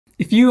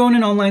If you own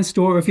an online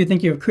store or if you're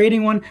thinking of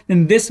creating one,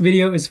 then this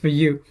video is for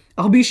you.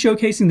 I'll be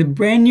showcasing the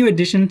brand new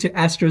addition to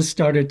Astra's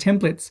starter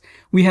templates.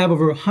 We have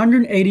over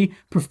 180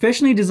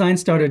 professionally designed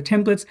starter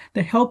templates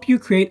that help you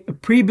create a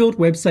pre-built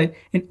website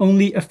in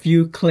only a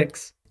few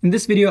clicks. In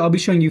this video, I'll be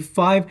showing you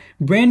 5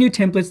 brand new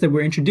templates that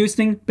we're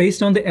introducing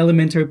based on the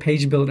Elementor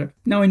page builder.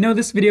 Now, I know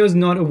this video is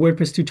not a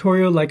WordPress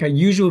tutorial like our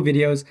usual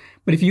videos,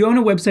 but if you own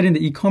a website in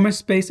the e-commerce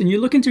space and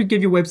you're looking to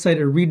give your website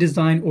a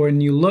redesign or a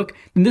new look,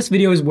 then this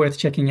video is worth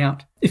checking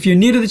out. If you're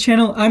new to the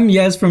channel, I'm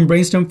Yaz from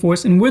Brainstorm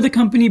Force, and we're the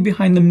company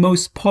behind the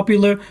most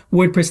popular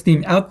WordPress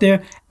theme out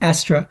there,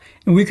 Astra.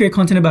 And we create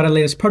content about our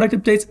latest product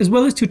updates, as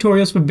well as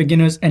tutorials for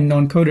beginners and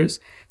non-coders.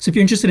 So if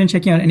you're interested in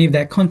checking out any of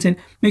that content,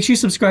 make sure you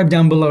subscribe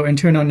down below and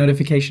turn on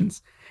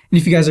notifications. And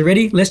if you guys are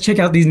ready, let's check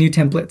out these new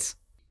templates.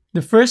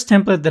 The first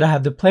template that I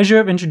have the pleasure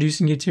of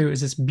introducing you to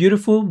is this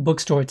beautiful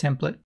bookstore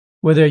template.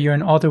 Whether you're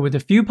an author with a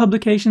few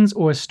publications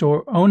or a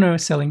store owner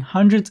selling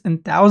hundreds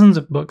and thousands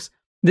of books,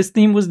 this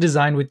theme was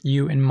designed with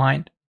you in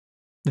mind.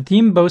 The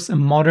theme boasts a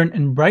modern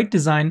and bright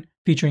design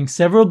featuring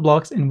several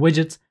blocks and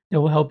widgets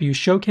that will help you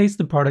showcase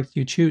the products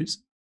you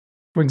choose.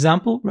 For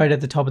example, right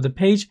at the top of the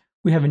page,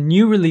 we have a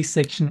new release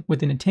section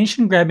with an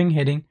attention-grabbing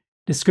heading,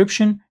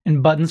 description,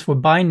 and buttons for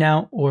buy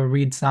now or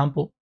read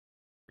sample.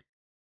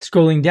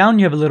 Scrolling down,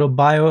 you have a little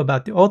bio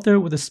about the author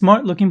with a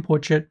smart-looking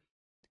portrait,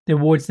 the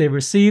awards they've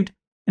received,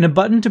 and a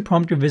button to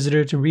prompt your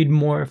visitor to read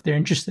more if they're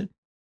interested.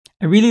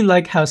 I really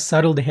like how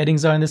subtle the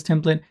headings are in this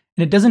template,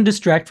 and it doesn't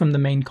distract from the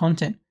main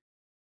content.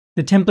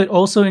 The template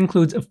also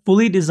includes a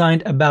fully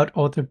designed About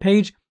Author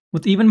page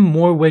with even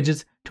more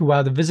widgets to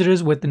wow the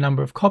visitors with the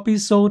number of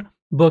copies sold,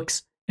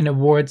 books, and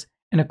awards,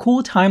 and a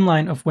cool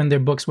timeline of when their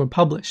books were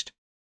published.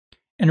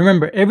 And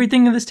remember,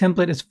 everything in this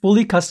template is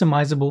fully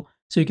customizable,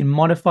 so you can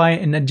modify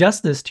and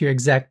adjust this to your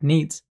exact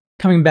needs.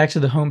 Coming back to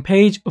the home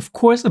page, of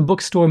course, a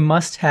bookstore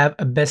must have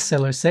a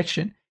bestseller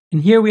section.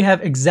 And here we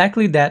have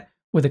exactly that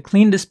with a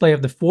clean display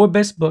of the 4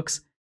 best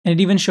books, and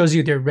it even shows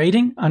you their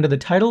rating under the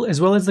title as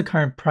well as the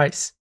current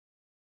price.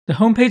 The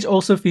homepage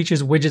also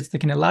features widgets that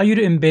can allow you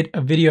to embed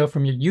a video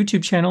from your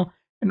YouTube channel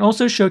and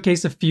also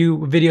showcase a few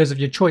videos of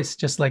your choice,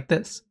 just like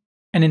this.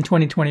 And in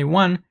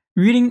 2021,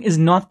 reading is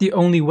not the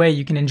only way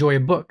you can enjoy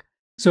a book.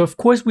 So of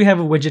course we have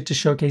a widget to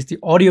showcase the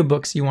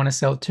audiobooks you want to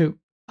sell too.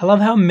 I love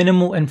how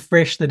minimal and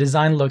fresh the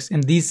design looks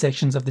in these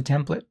sections of the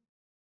template.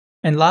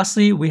 And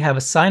lastly, we have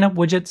a sign up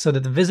widget so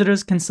that the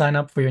visitors can sign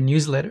up for your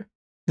newsletter.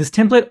 This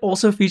template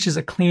also features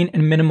a clean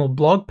and minimal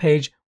blog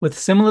page with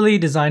similarly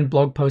designed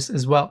blog posts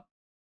as well.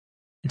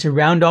 And to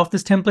round off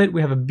this template,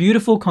 we have a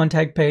beautiful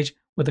contact page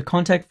with a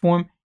contact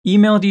form,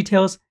 email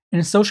details,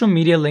 and social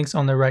media links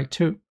on the right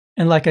too.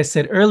 And like I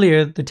said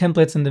earlier, the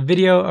templates in the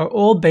video are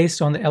all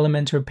based on the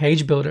Elementor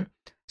page builder.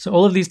 So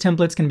all of these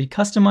templates can be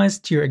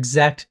customized to your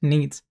exact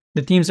needs.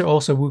 The themes are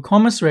also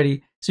WooCommerce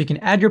ready, so you can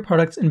add your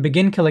products and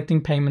begin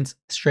collecting payments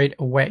straight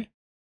away.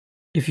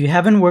 If you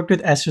haven't worked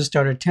with Astra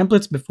starter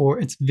templates before,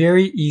 it's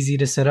very easy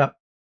to set up.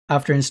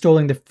 After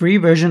installing the free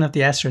version of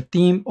the Astra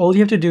theme, all you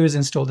have to do is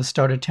install the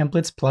starter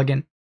templates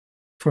plugin.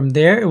 From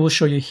there, it will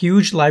show you a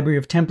huge library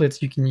of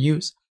templates you can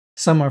use.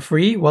 Some are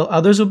free, while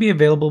others will be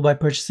available by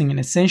purchasing an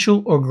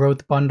essential or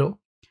growth bundle.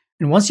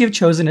 And once you've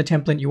chosen a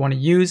template you want to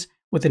use,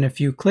 within a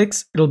few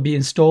clicks, it'll be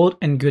installed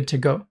and good to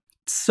go.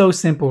 It's so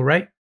simple,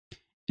 right?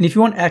 And if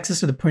you want access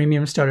to the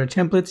premium starter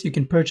templates, you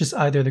can purchase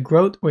either the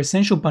growth or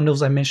essential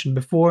bundles I mentioned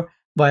before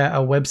via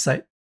our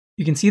website.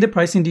 You can see the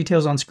pricing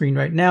details on screen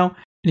right now,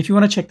 and if you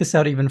want to check this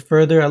out even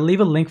further, I'll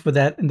leave a link for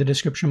that in the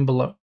description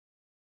below.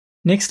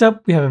 Next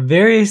up, we have a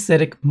very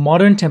aesthetic,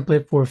 modern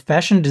template for a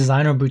fashion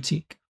designer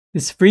boutique.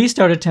 This free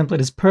starter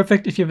template is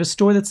perfect if you have a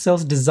store that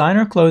sells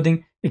designer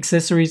clothing,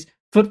 accessories,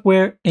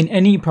 footwear, and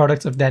any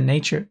products of that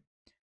nature.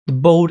 The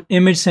bold,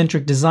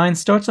 image-centric design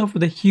starts off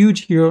with a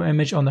huge hero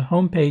image on the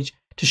home page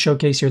to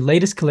showcase your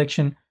latest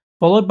collection,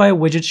 followed by a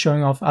widget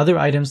showing off other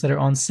items that are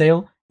on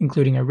sale,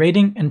 including a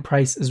rating and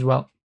price as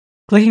well.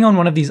 Clicking on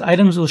one of these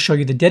items will show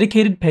you the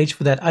dedicated page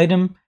for that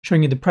item,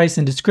 showing you the price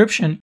and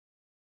description,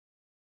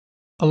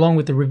 along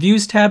with the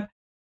reviews tab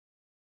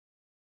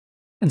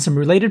and some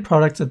related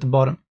products at the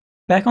bottom.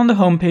 Back on the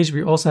home page,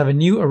 we also have a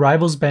new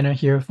arrivals banner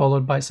here,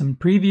 followed by some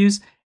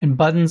previews and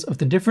buttons of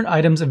the different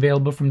items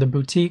available from the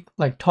boutique,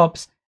 like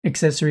tops,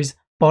 accessories,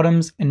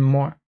 bottoms, and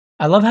more.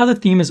 I love how the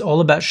theme is all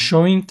about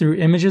showing through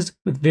images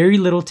with very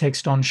little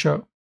text on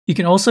show. You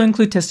can also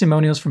include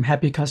testimonials from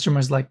happy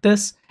customers like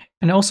this,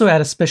 and also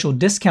add a special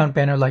discount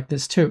banner like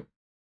this too.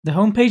 The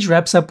homepage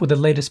wraps up with the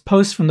latest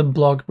post from the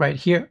blog right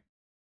here.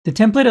 The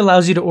template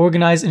allows you to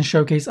organize and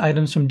showcase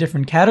items from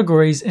different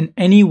categories in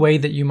any way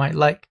that you might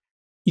like.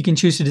 You can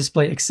choose to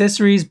display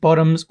accessories,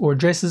 bottoms, or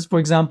dresses, for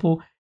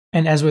example,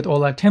 and as with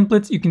all our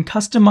templates, you can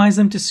customize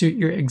them to suit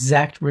your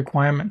exact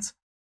requirements.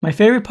 My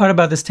favorite part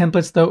about this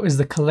templates though is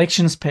the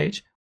collections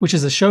page, which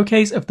is a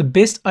showcase of the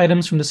best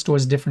items from the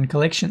store's different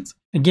collections.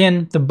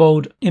 Again, the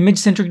bold,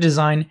 image-centric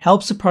design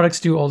helps the products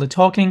do all the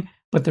talking,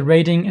 but the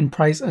rating and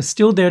price are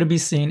still there to be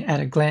seen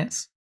at a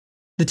glance.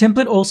 The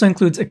template also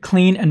includes a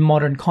clean and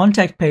modern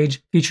contact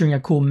page featuring a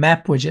cool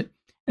map widget,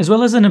 as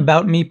well as an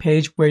About Me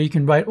page where you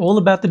can write all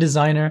about the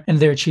designer and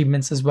their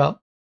achievements as well.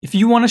 If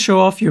you want to show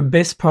off your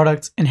best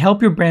products and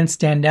help your brand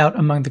stand out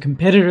among the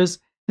competitors,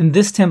 then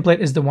this template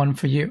is the one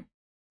for you.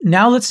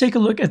 Now let's take a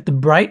look at the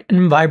Bright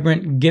and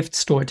Vibrant Gift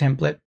Store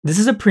template. This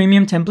is a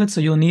premium template, so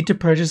you'll need to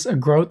purchase a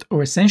growth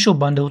or essential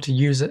bundle to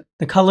use it.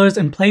 The colors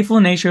and playful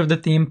nature of the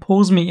theme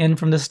pulls me in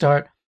from the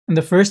start, and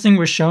the first thing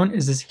we're shown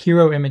is this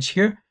hero image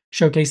here,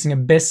 showcasing a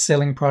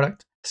best-selling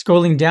product.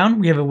 Scrolling down,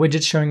 we have a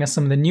widget showing us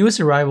some of the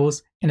newest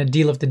arrivals and a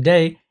deal of the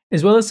day,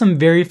 as well as some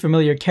very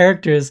familiar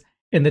characters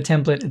in the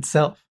template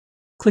itself.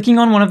 Clicking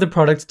on one of the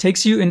products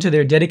takes you into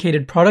their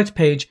dedicated product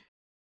page,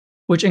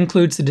 which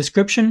includes the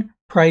description,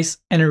 price,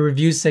 and a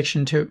reviews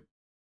section too.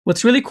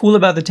 What's really cool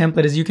about the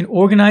template is you can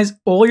organize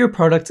all your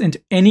products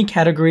into any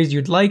categories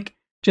you'd like,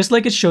 just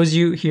like it shows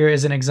you here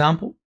as an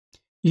example.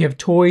 You have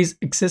toys,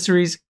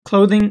 accessories,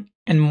 clothing,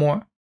 and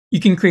more. You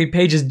can create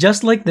pages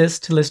just like this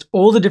to list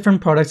all the different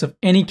products of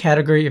any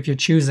category if you're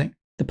choosing.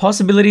 The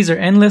possibilities are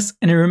endless,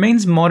 and it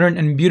remains modern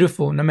and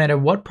beautiful no matter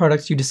what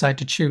products you decide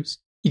to choose.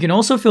 You can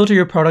also filter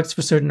your products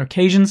for certain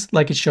occasions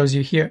like it shows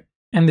you here.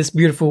 And this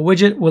beautiful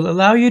widget will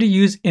allow you to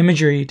use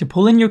imagery to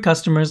pull in your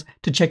customers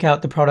to check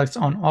out the products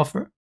on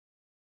offer.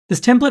 This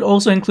template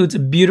also includes a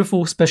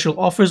beautiful special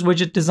offers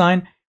widget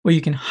design where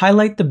you can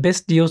highlight the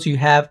best deals you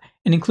have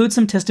and include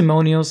some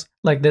testimonials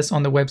like this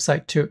on the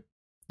website too.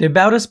 The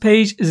About Us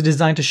page is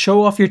designed to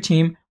show off your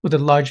team with a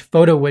large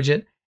photo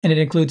widget, and it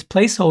includes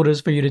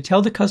placeholders for you to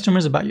tell the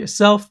customers about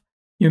yourself,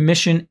 your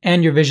mission,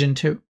 and your vision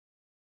too.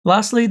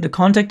 Lastly, the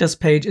Contact Us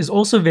page is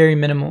also very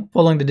minimal,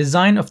 following the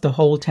design of the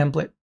whole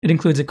template. It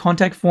includes a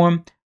contact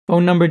form,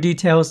 phone number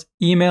details,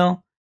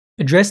 email,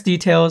 address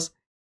details,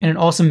 and an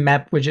awesome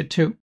map widget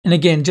too. And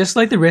again, just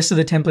like the rest of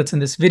the templates in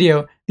this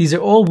video, these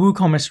are all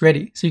WooCommerce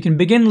ready, so you can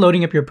begin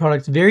loading up your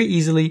products very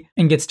easily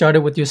and get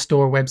started with your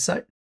store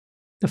website.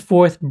 The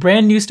fourth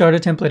brand new starter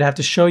template I have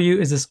to show you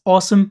is this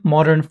awesome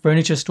modern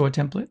furniture store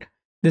template.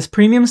 This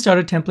premium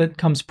starter template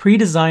comes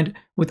pre-designed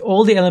with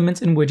all the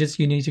elements and widgets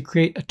you need to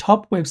create a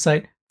top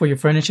website for your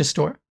furniture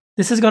store.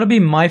 This has got to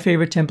be my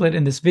favorite template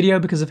in this video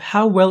because of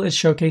how well it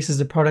showcases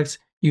the products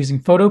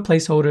using photo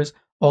placeholders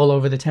all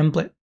over the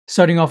template.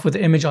 Starting off with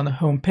the image on the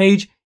home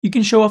page, you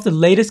can show off the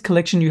latest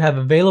collection you have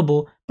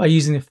available by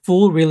using the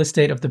full real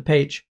estate of the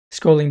page.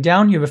 Scrolling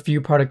down, you have a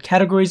few product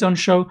categories on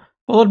show,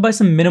 followed by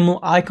some minimal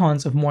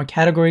icons of more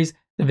categories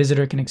the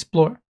visitor can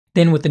explore.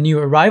 Then with the new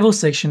arrival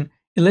section,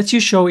 it lets you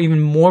show even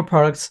more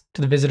products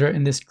to the visitor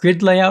in this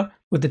grid layout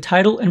with the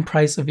title and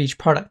price of each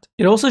product.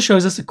 It also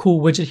shows us a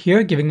cool widget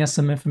here giving us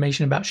some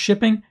information about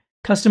shipping,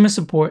 customer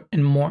support,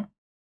 and more.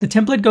 The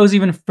template goes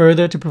even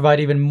further to provide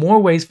even more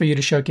ways for you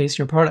to showcase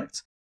your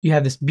products. You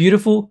have this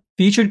beautiful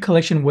featured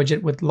collection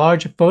widget with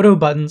large photo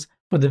buttons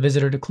for the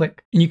visitor to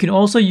click. And you can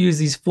also use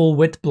these full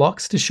width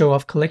blocks to show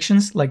off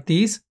collections like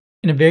these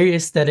in a very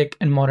aesthetic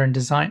and modern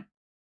design.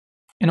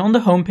 And on the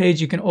homepage,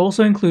 you can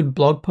also include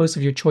blog posts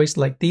of your choice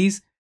like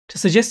these to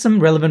suggest some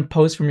relevant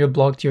posts from your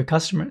blog to your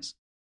customers.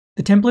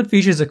 The template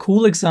features a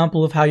cool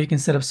example of how you can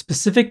set up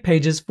specific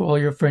pages for all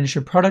your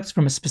furniture products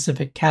from a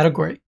specific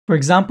category. For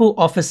example,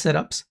 office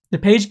setups. The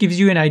page gives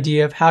you an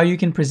idea of how you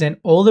can present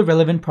all the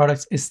relevant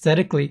products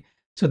aesthetically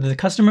so that the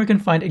customer can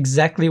find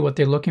exactly what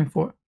they're looking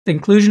for. The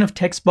inclusion of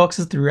text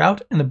boxes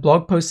throughout and the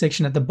blog post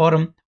section at the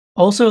bottom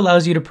also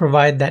allows you to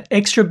provide that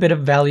extra bit of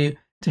value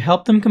to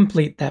help them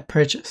complete that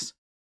purchase.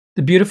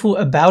 The beautiful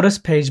About Us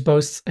page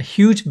boasts a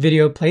huge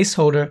video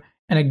placeholder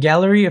and a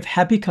gallery of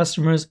happy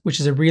customers, which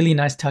is a really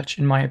nice touch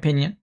in my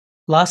opinion.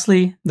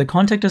 Lastly, the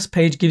Contact Us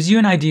page gives you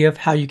an idea of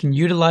how you can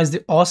utilize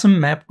the awesome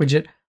map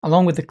widget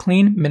along with the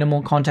clean,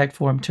 minimal contact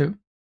form too.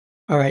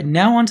 Alright,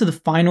 now on to the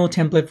final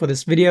template for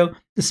this video,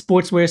 the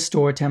Sportswear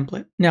Store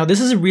template. Now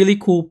this is a really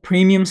cool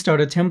premium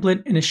starter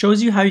template, and it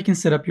shows you how you can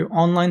set up your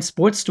online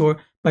sports store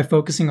by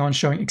focusing on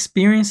showing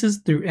experiences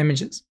through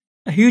images.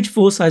 A huge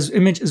full-size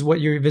image is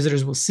what your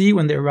visitors will see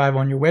when they arrive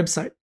on your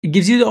website. It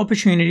gives you the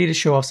opportunity to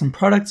show off some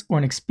products or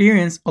an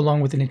experience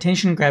along with an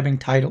attention-grabbing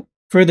title.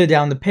 Further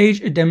down the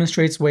page, it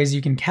demonstrates ways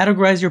you can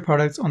categorize your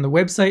products on the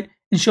website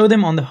and show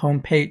them on the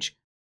home page.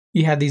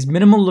 You have these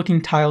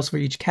minimal-looking tiles for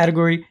each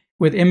category,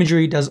 where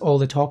imagery does all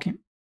the talking.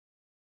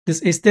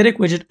 This aesthetic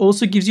widget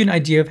also gives you an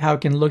idea of how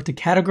it can look to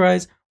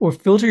categorize or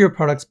filter your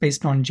products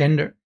based on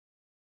gender.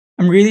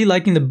 I'm really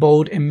liking the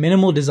bold and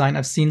minimal design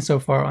I've seen so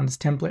far on this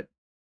template.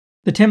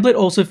 The template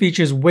also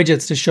features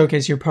widgets to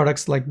showcase your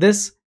products like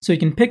this, so you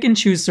can pick and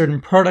choose certain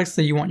products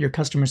that you want your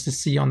customers to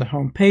see on the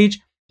home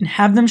page and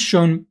have them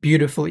shown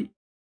beautifully.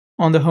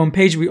 On the home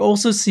page, we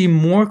also see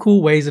more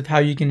cool ways of how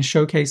you can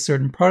showcase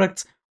certain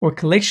products or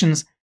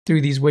collections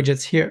through these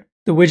widgets here.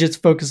 The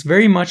widgets focus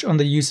very much on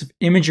the use of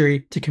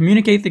imagery to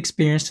communicate the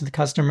experience to the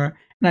customer,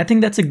 and I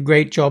think that's a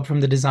great job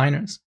from the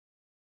designers.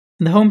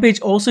 And the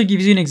homepage also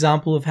gives you an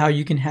example of how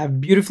you can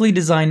have beautifully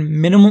designed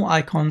minimal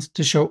icons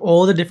to show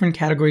all the different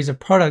categories of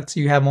products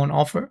you have on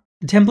offer.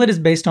 The template is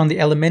based on the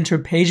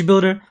Elementor page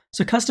builder,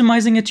 so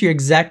customizing it to your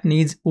exact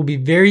needs will be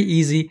very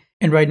easy,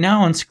 and right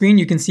now on screen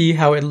you can see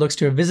how it looks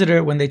to a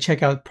visitor when they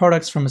check out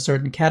products from a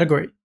certain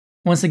category.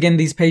 Once again,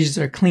 these pages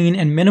are clean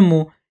and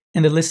minimal,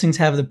 and the listings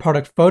have the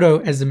product photo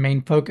as the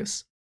main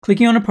focus.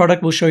 Clicking on a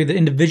product will show you the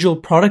individual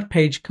product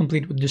page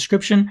complete with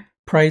description,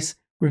 price,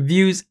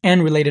 reviews,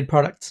 and related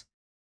products.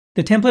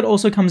 The template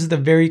also comes with a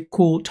very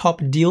cool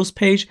top deals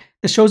page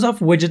that shows off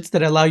widgets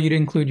that allow you to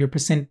include your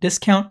 %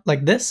 discount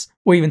like this,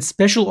 or even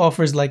special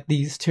offers like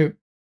these too.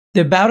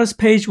 The About Us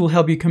page will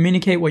help you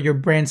communicate what your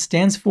brand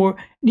stands for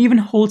and even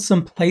hold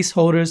some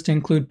placeholders to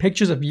include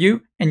pictures of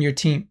you and your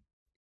team.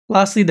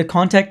 Lastly, the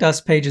Contact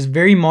Us page is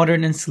very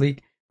modern and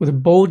sleek with a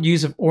bold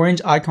use of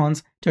orange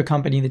icons to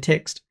accompany the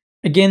text.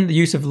 Again, the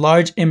use of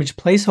large image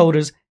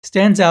placeholders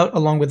stands out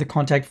along with the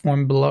contact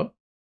form below.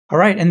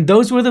 Alright, and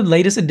those were the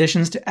latest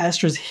additions to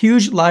Astra's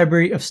huge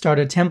library of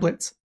starter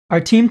templates.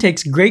 Our team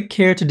takes great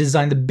care to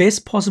design the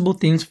best possible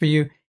themes for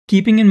you,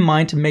 keeping in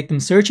mind to make them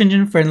search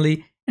engine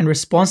friendly and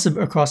responsive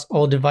across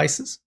all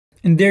devices.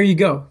 And there you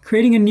go.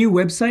 Creating a new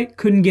website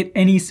couldn't get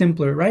any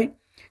simpler, right?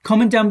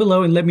 Comment down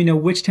below and let me know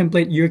which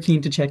template you're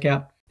keen to check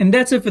out. And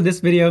that's it for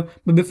this video,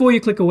 but before you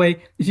click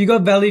away, if you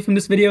got value from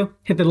this video,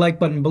 hit the like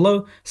button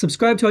below,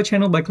 subscribe to our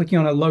channel by clicking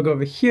on our logo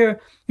over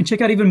here, and check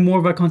out even more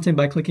of our content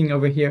by clicking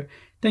over here.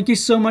 Thank you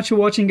so much for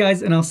watching,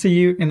 guys, and I'll see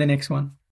you in the next one.